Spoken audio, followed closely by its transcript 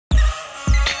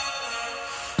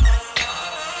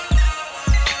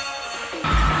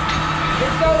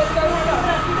go, let's go, let's go.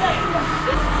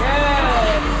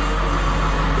 Good.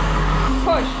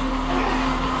 Push.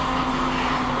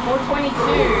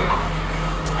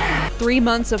 422. 3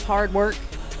 months of hard work,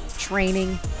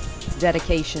 training,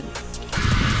 dedication.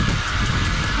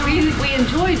 We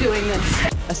enjoy doing this.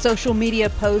 A social media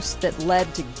post that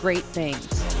led to great things.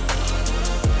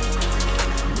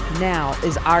 Now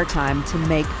is our time to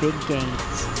make big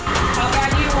gains. How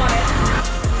bad do you want it?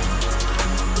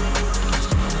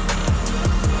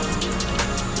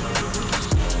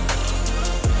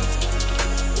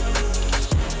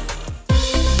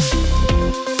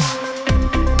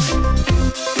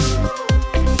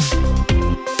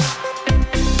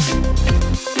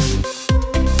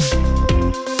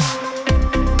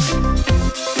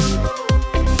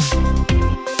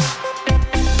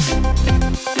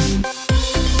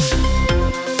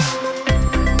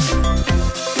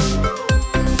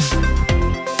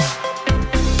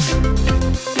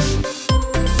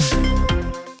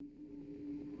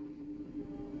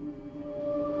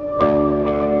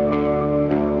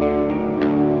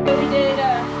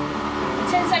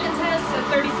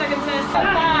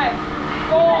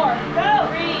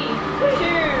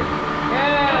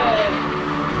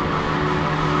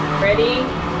 Ready?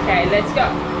 Okay, let's go.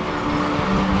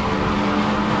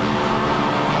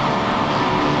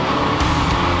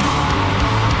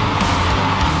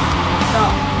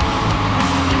 Stop.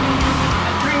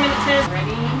 A 3-minute test.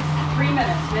 Ready? 3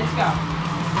 minutes. Let's go.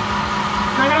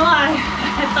 Not gonna lie,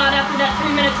 I thought after that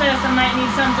 3-minute test I might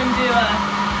need something to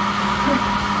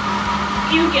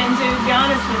puke into, to be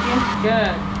honest with you.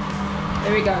 Good.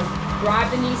 There we go. Drive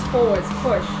the knees forwards.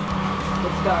 Push.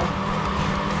 Let's go.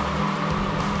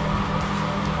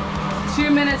 2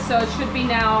 minutes, so it should be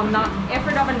now not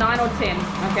effort of a 9 or 10,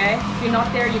 okay? If you're not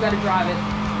there, you gotta drive it.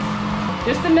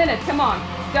 Just a minute, come on,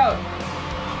 go.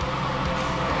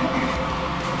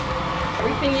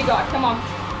 Everything you got, come on.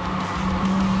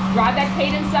 Drive that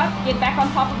cadence up, get back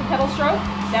on top of the pedal stroke.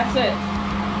 That's it.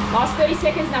 Last 30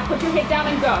 seconds, now put your head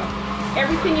down and go.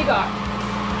 Everything you got.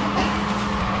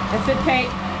 That's it,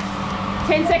 Cait.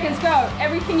 10 seconds, go.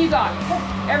 Everything you got.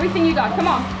 Everything you got,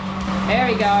 come on. There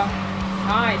we go.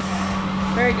 Nice.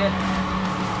 Very good.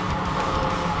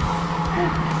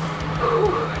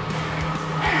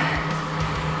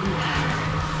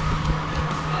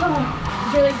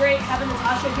 It's really great having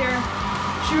Natasha here.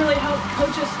 She really helped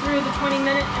coach us through the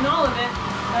 20-minute and all of it,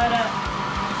 but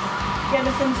gave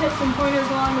us some tips and pointers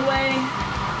along the way,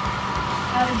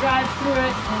 how to drive through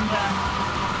it, and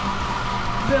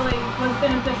really was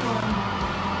beneficial and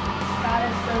got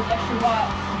us those extra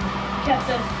watts, kept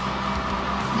us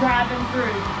driving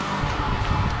through.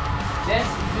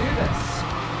 Let's do this.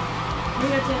 3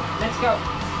 minutes in. Let's go.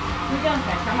 Here we go.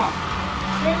 Okay, come on.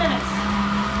 3 minutes.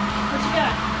 What you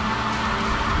got?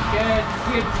 Good.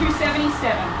 You're 277.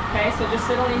 Okay, so just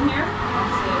settle in here.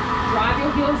 That's it. Drive your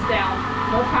heels down.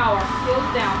 More power. Heels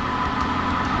down.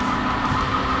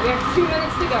 We have 2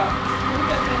 minutes to go. Here we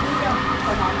go. Here we go.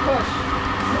 Come on, push.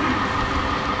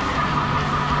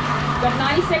 Got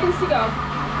 90 seconds to go.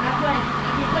 Halfway.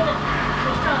 Keep with it.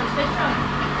 Stay strong. Stay strong.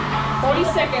 40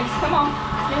 seconds. Come on.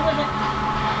 Stay with it.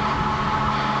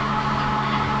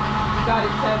 You got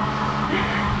it, Ted.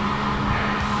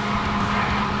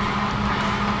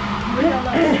 Here we go,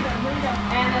 love. Here we go. Here we go.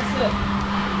 And that's it.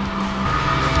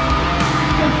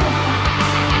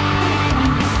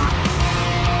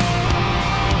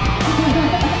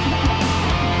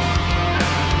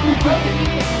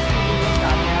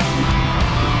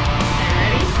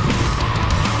 Ready?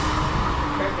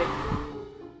 Perfect.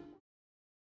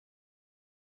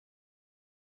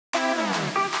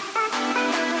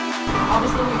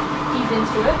 Obviously, we ease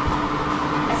into it.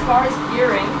 As far as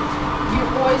gearing, you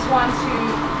always want to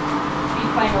be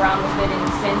playing around with it in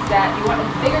the sense that you want a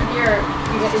bigger gear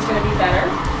is going to be better.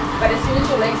 But as soon as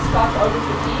your legs start to over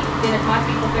fatigue, then it might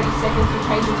be for 30 seconds you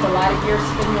change into a lighter gear,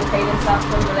 spin your cadence up,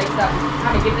 spin your legs up,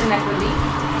 kind of give them that relief.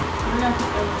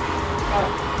 Oh.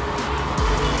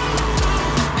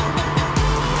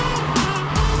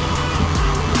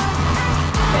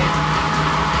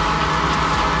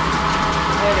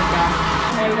 There we go.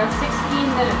 There we go,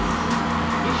 16 minutes.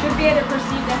 You should be at a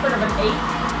perceived effort of an 8.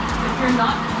 If you're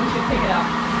not, you should pick it up.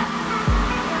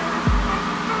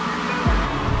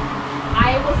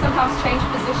 I will sometimes change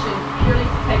position purely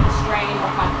to take the strain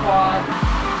off my quad.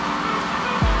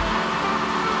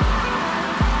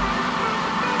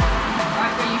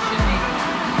 Right where you should be.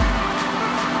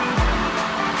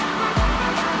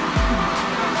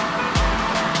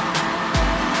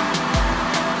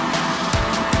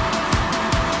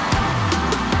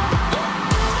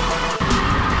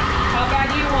 How bad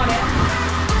do you want it?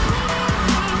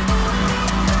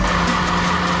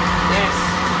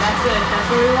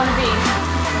 where we want to be.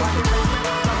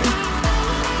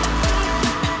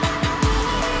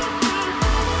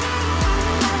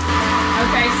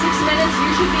 Okay, 6 minutes, you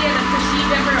should be at a perceived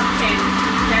number of 10,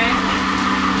 okay?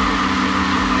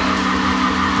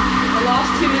 The last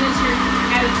 2 minutes, you're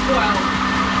at a 12.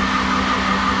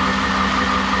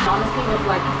 Honestly, with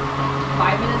like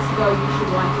 5 minutes to go, you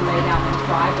should want to lay down and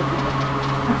try, but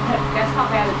that's how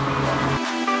bad it's going.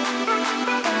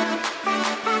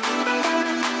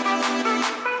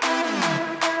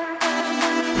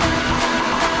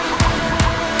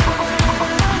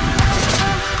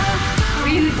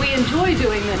 We enjoy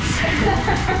doing this.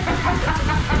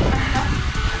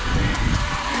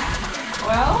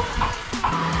 Well,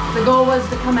 The goal was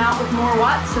to come out with more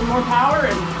watts and more power,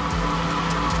 and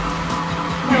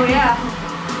oh yeah,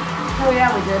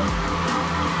 we did.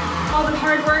 All the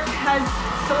hard work has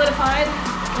solidified.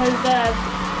 Has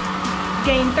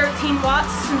gained 13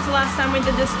 watts since the last time we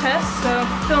did this test, so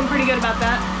feeling pretty good about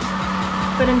that.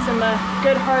 Put in some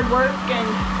good hard work and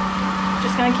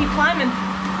just gonna keep climbing.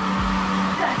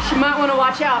 She might want to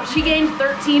watch out. She gained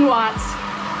 13 watts.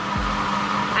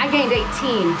 I gained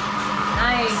 18.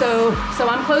 nice. So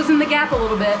I'm closing the gap a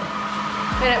little bit.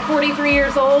 And at 43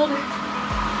 years old,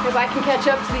 if I can catch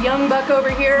up to the young buck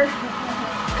over here,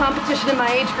 competition in my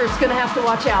age group's gonna have to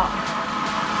watch out.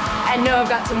 I know I've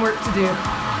got some work to do.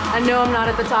 I know I'm not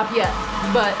at the top yet,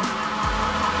 but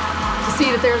to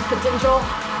see that there's potential,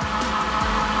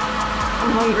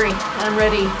 I'm hungry and I'm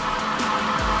ready.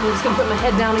 I'm just gonna put my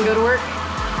head down and go to work.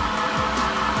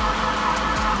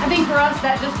 I think for us,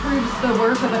 that just proves the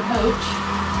worth of a coach,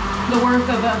 the worth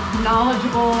of a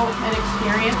knowledgeable and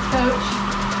experienced coach.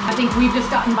 I think we've just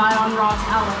gotten by on raw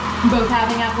talent, both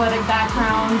having athletic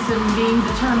backgrounds and being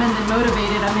determined and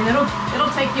motivated. I mean,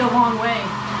 it'll take you a long way.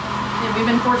 And we've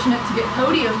been fortunate to get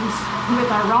podiums with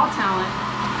our raw talent,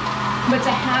 but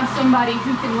to have somebody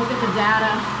who can look at the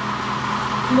data,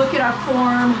 look at our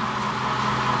form,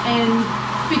 and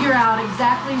figure out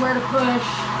exactly where to push,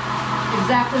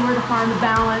 exactly where to find the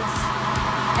balance,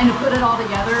 and to put it all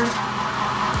together.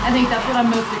 I think that's what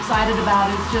I'm most excited about,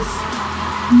 is just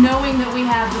knowing that we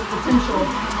have the potential,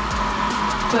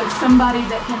 but somebody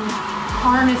that can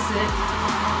harness it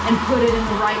and put it in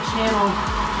the right channel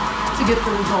to get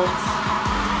the results.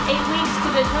 8 weeks to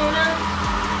Daytona,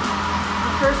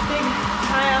 the first big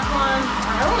triathlon,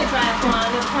 our only triathlon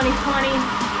of 2020.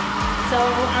 So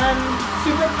I'm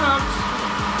super pumped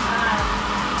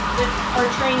with our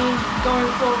training going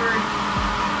forward.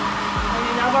 I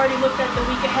mean, I've already looked at the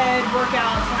week ahead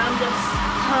workouts, and I'm just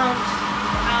pumped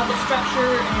how the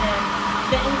structure and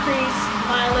the increase in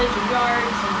mileage and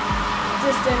yards and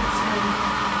distance, and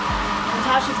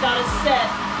Natasha's got us set.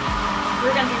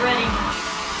 We're gonna be ready.